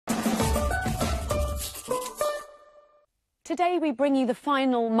Today we bring you the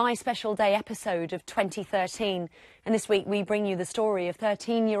final My Special Day episode of 2013, and this week we bring you the story of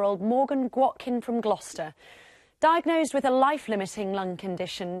 13-year-old Morgan Gwatkin from Gloucester. Diagnosed with a life-limiting lung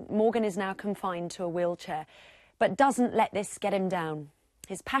condition, Morgan is now confined to a wheelchair, but doesn't let this get him down.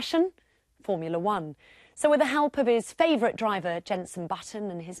 His passion? Formula One. So with the help of his favourite driver, Jenson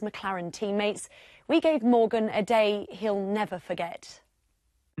Button, and his McLaren teammates, we gave Morgan a day he'll never forget.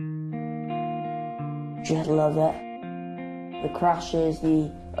 Just love it. The crashes,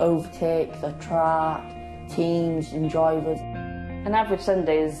 the overtakes, the track, teams and drivers. An average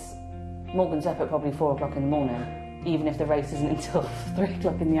Sunday is Morgan's up at probably 4 o'clock in the morning, even if the race isn't until 3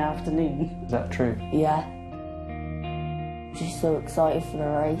 o'clock in the afternoon. Is that true? Yeah. Just so excited for the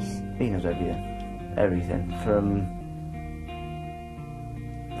race. He knows everything, from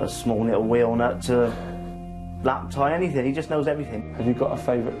a small little wheel nut to lap tie, anything. He just knows everything. Have you got a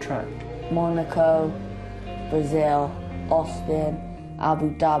favourite track? Monaco, Brazil, Austin,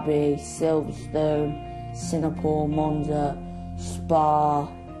 Abu Dhabi, Silverstone, Singapore, Monza, Spa,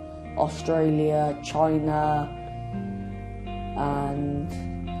 Australia, China and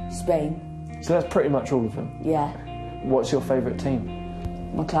Spain. So that's pretty much all of them? Yeah. What's your favourite team?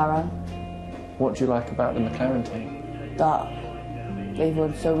 McLaren. What do you like about the McLaren team? That they've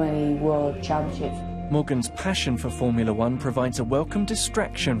won so many world championships. Morgan's passion for Formula One provides a welcome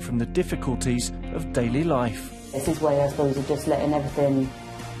distraction from the difficulties of daily life. It's his way, I suppose, of just letting everything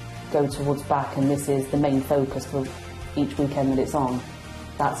go towards back, and this is the main focus for each weekend that it's on.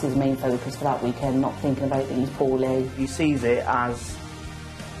 That's his main focus for that weekend, not thinking about that he's poorly. He sees it as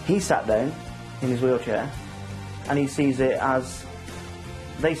he sat down in his wheelchair, and he sees it as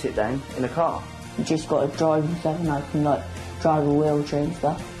they sit down in a car. You just got to drive and stuff, and I can like drive a wheelchair and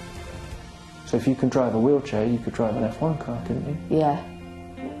stuff. So if you can drive a wheelchair, you could drive an F1 car, couldn't you? Yeah.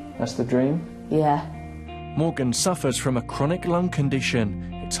 That's the dream? Yeah. Morgan suffers from a chronic lung condition.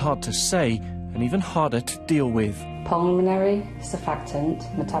 It's hard to say and even harder to deal with. Pulmonary, surfactant,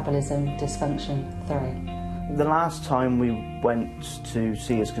 metabolism, dysfunction 3. The last time we went to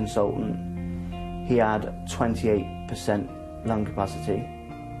see his consultant, he had 28% lung capacity.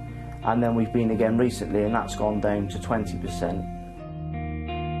 And then we've been again recently, and that's gone down to 20%.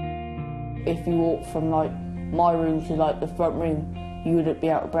 If you walk from like my room to like the front room, you wouldn't be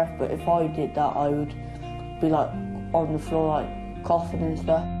out of breath, but if I did that, I would be like on the floor like coughing and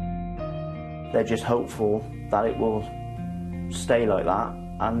stuff. They're just hopeful that it will stay like that,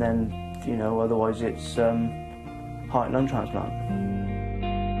 and then, you know, otherwise it's heart and lung transplant.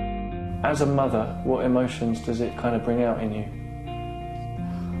 As a mother, what emotions does it kind of bring out in you?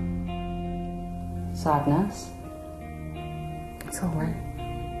 Sadness. It's all right.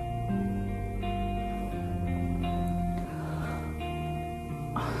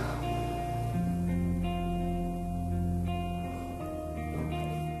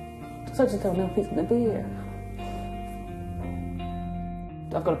 So I just don't know if he's going to be here.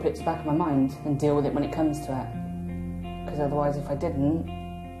 I've got to put it to the back of my mind and deal with it when it comes to it. Because otherwise, if I didn't,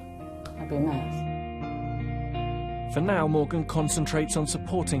 I'd be a mess. For now, Morgan concentrates on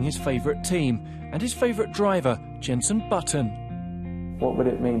supporting his favourite team and his favourite driver, Jenson Button. What would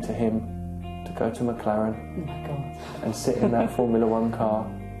it mean to him to go to McLaren Oh my God. and sit in that Formula One car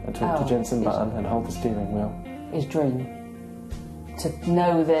and talk to Jenson Button and hold the steering wheel? His dream. To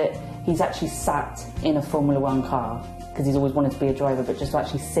know that he's actually sat in a Formula One car, because he's always wanted to be a driver, but just to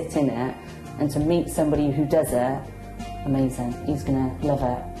actually sit in it and to meet somebody who does it, amazing. He's going to love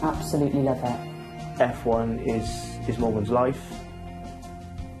it, absolutely love it. F1 is Morgan's life.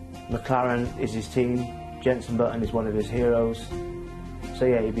 McLaren is his team. Jenson Button is one of his heroes. So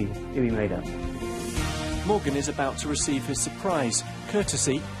yeah, he'd be made up. Morgan is about to receive his surprise,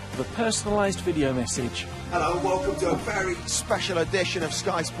 courtesy of a personalised video message. Hello, welcome to a very special edition of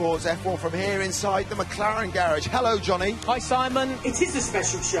Sky Sports F1 from here inside the McLaren garage. Hello, Johnny. Hi, Simon. It is a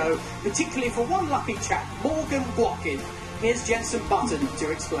special show, particularly for one lucky chap, Morgan Gwatkin. Here's Jenson Button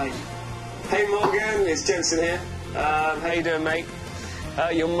to explain. Hey, Morgan, it's Jenson here. How you doing, mate?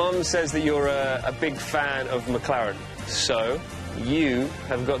 Your mum says that you're a big fan of McLaren, so you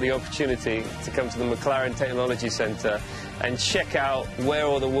have got the opportunity to come to the McLaren Technology Centre and check out where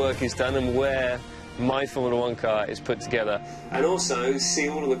all the work is done and where my Formula One car is put together, and also see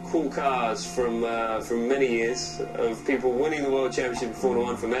all of the cool cars from many years of people winning the World Championship in Formula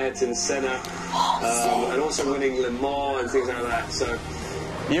One, from Ayrton Senna, and also winning Le Mans and things like that. So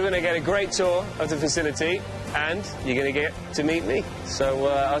you're going to get a great tour of the facility, and you're going to get to meet me. So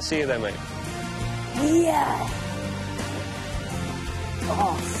I'll see you there, mate. Yeah.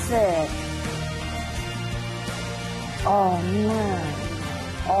 Oh, sick. Oh, man.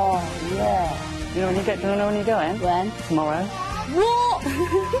 Oh, yeah. Do you know when you're going? When? Tomorrow. What?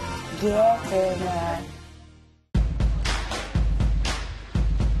 Get in there.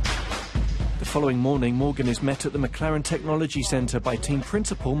 The following morning, Morgan is met at the McLaren Technology Centre by team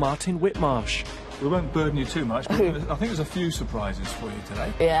principal Martin Whitmarsh. We won't burden you too much, but I think there's a few surprises for you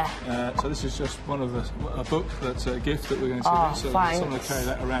today. Yeah. So this is just one of a book, that's a gift that we're going to see. Oh, so thanks. I'm going to carry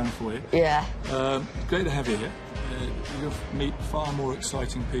that around for you. Yeah. Great to have you here. You'll meet far more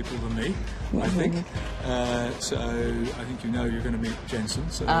exciting people than me, I think. So I think you know you're going to meet Jenson,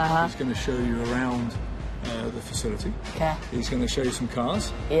 so he's going to show you around the facility. Okay. He's going to show you some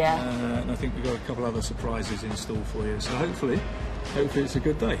cars. Yeah. And I think we've got a couple other surprises in store for you. So hopefully it's a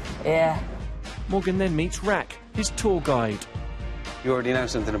good day. Yeah. Morgan then meets Rack, his tour guide. You already know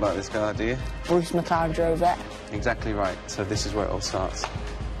something about this car, do you? Bruce McLaren drove it. Exactly right. So this is where it all starts.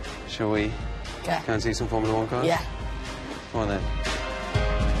 Shall we go and see some Formula 1 cars? Yeah. Come on then.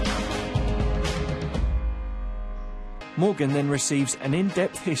 Morgan then receives an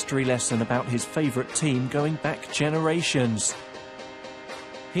in-depth history lesson about his favourite team going back generations.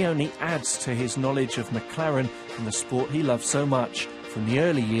 He only adds to his knowledge of McLaren and the sport he loves so much, from the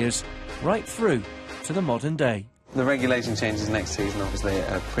early years right through to the modern day. The regulation changes next season, obviously,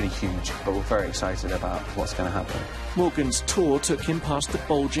 are pretty huge, but we're very excited about what's going to happen. Morgan's tour took him past the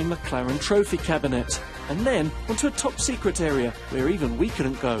bulging McLaren trophy cabinet, and then onto a top-secret area where even we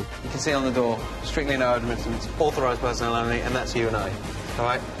couldn't go. You can see on the door, strictly no admittance, authorised personnel only, and that's you and I. All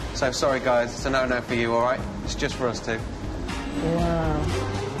right? So, sorry, guys, it's a no-no for you, all right? It's just for us two. Wow.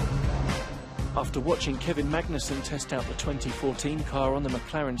 After watching Kevin Magnussen test out the 2014 car on the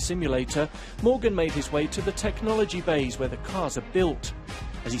McLaren simulator, Morgan made his way to the technology bays where the cars are built.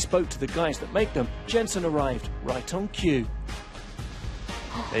 As he spoke to the guys that make them, Jenson arrived right on cue.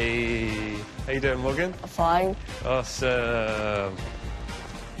 Hey, how you doing, Morgan? Fine. Awesome.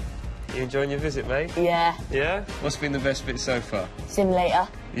 You enjoying your visit, mate? Yeah. Yeah? What's been the best bit so far? Simulator.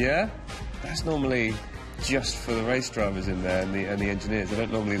 Yeah? That's normally just for the race drivers in there and the engineers. They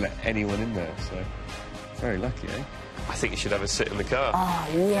don't normally let anyone in there, so very lucky, eh? I think you should have a sit in the car. Oh,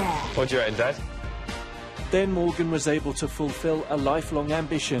 yeah. What do you reckon, Dad? Then Morgan was able to fulfil a lifelong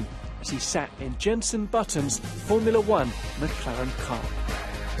ambition as he sat in Jenson Button's Formula 1 McLaren car.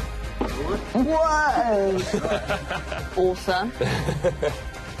 Whoa! Awesome.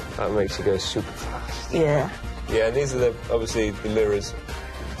 That makes you go super fast. Yeah. Yeah, and these are obviously the mirrors,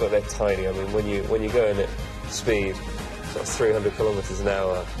 but they're tiny. I mean, when you go in at speed, sort of 300 kilometres an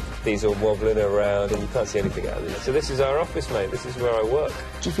hour, these are wobbling around and you can't see anything out of these. So this is our office, mate. This is where I work.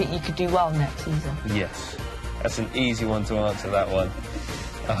 Do you think you could do well next season? Yes. That's an easy one to answer, that one.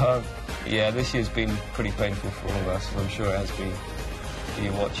 Yeah, this year's been pretty painful for all of us, and I'm sure it has been for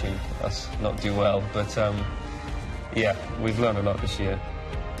you watching us not do well. But, yeah, we've learned a lot this year.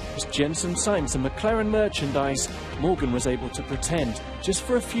 As Jenson signed some McLaren merchandise, Morgan was able to pretend, just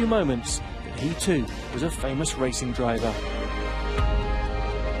for a few moments, that he too was a famous racing driver.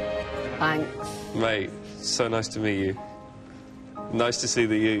 Thanks. Mate, so nice to meet you. Nice to see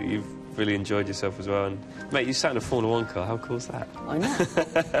that you've really enjoyed yourself as well. And, mate, you sat in a Formula 1 car. How cool's that? I know.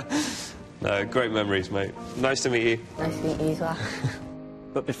 No, great memories, mate. Nice to meet you. Nice to meet you as well.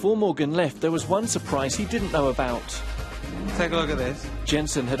 But before Morgan left, there was one surprise he didn't know about. Take a look at this.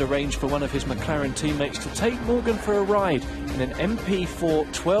 Jenson had arranged for one of his McLaren teammates to take Morgan for a ride in an MP4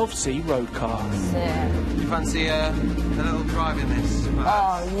 12C road car. Yeah. You fancy a little drive in this?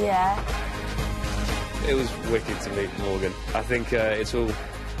 Oh, yeah. It was wicked to meet Morgan. I think it's all a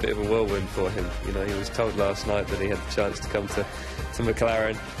bit of a whirlwind for him. You know, he was told last night that he had the chance to come to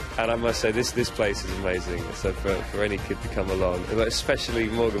McLaren, and I must say this place is amazing. So for any kid to come along, but especially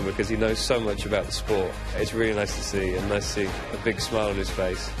Morgan, because he knows so much about the sport, it's really nice to see, and nice to see a big smile on his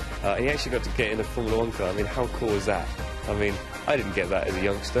face. He actually got to get in a Formula 1 car. I mean, how cool is that? I mean, I didn't get that as a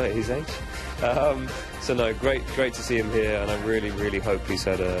youngster at his age. So no, great to see him here, and I really hope he's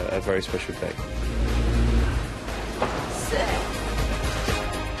had a very special day.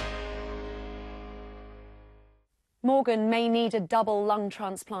 Morgan may need a double lung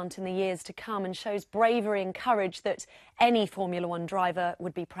transplant in the years to come and shows bravery and courage that any Formula 1 driver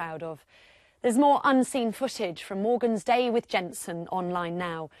would be proud of. There's more unseen footage from Morgan's day with Jenson online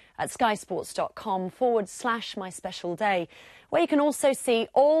now at skysports.com/myspecialday, where you can also see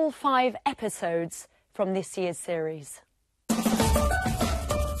all 5 episodes from this year's series.